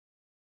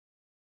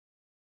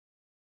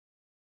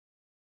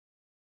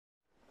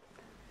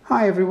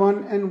Hi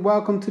everyone, and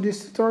welcome to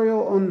this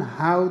tutorial on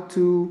how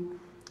to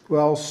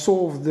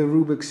solve the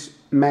Rubik's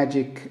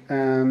magic.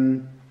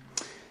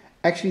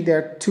 Actually there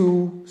are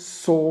two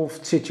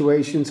solved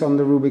situations on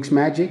the Rubik's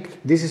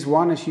magic. This is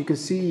one. As you can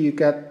see, you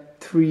got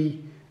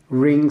three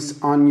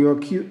rings on your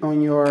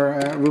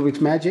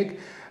Rubik's magic,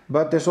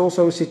 but there's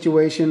also a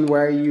situation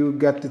where you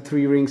got the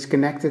three rings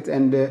connected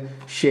and the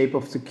shape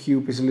of the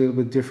cube is a little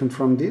bit different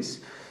from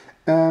this.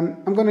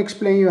 I'm going to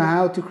explain you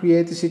how to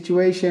create the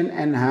situation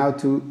and how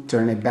to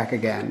turn it back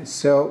again.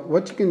 So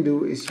what you can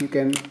do is you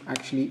can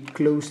actually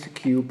close the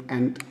cube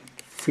and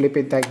flip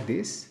it like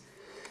this.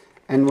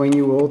 And when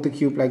you hold the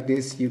cube like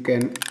this, you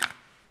can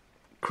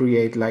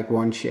create like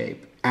one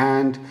shape.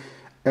 And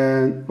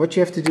what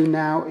you have to do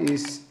now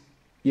is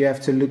you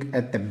have to look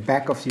at the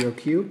back of your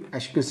cube.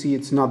 As you can see,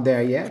 it's not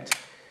there yet.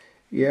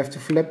 You have to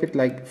flip it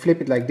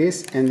like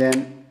this and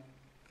then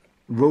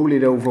roll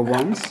it over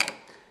once.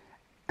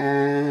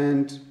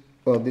 And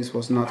well, this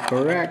was not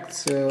correct,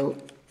 so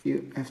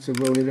you have to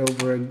roll it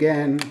over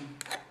again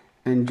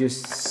and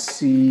just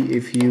see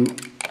if you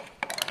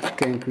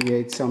can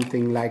create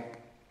something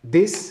like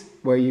this,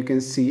 where you can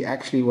see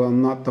actually, well,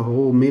 not the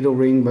whole middle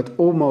ring but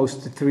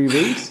almost the three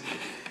rings.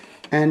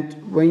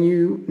 And when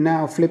you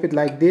now flip it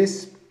like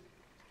this,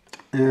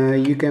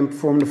 you can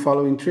perform the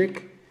following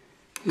trick.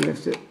 You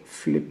have to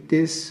flip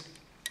this,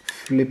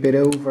 flip it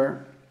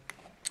over,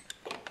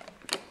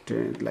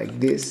 turn it like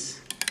this,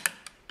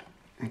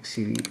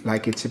 actually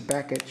like it's a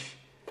package,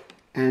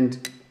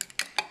 and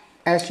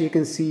as you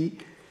can see,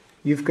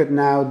 you've got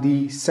now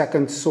the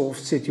second solved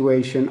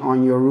situation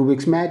on your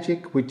Rubik's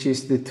magic, which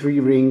is the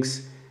three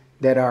rings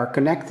that are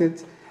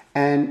connected.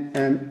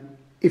 And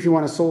if you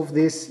want to solve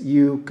this,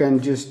 you can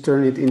just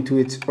turn it into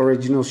its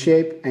original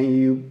shape, and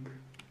you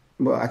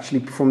will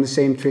actually perform the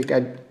same trick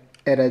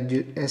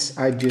as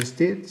I just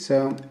did.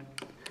 So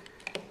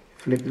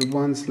flip it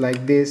once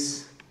like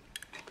this.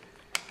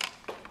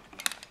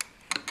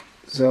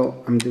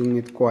 So I'm doing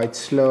it quite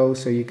slow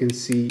so you can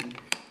see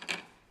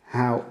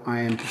how I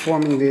am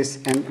performing this.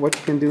 And what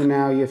you can do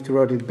now, you have to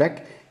rotate it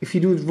back. If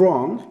you do it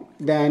wrong,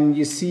 then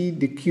you see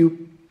the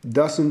cube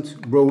doesn't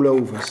roll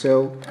over.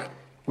 So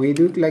when you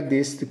do it like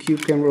this, the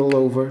cube can roll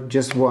over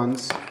just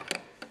once.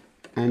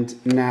 And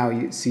now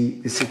you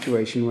see the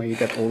situation where you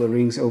got all the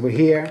rings over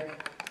here.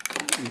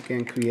 You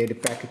can create a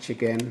package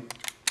again,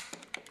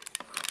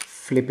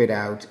 flip it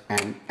out,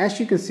 and as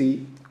you can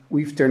see,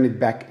 we've turned it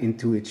back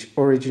into its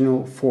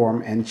original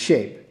form and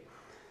shape.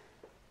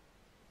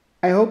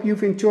 I hope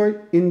you've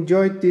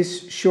enjoyed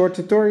this short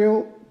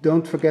tutorial.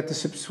 Don't forget to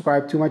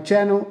subscribe to my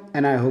channel,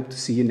 and I hope to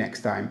see you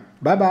next time.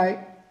 Bye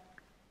bye!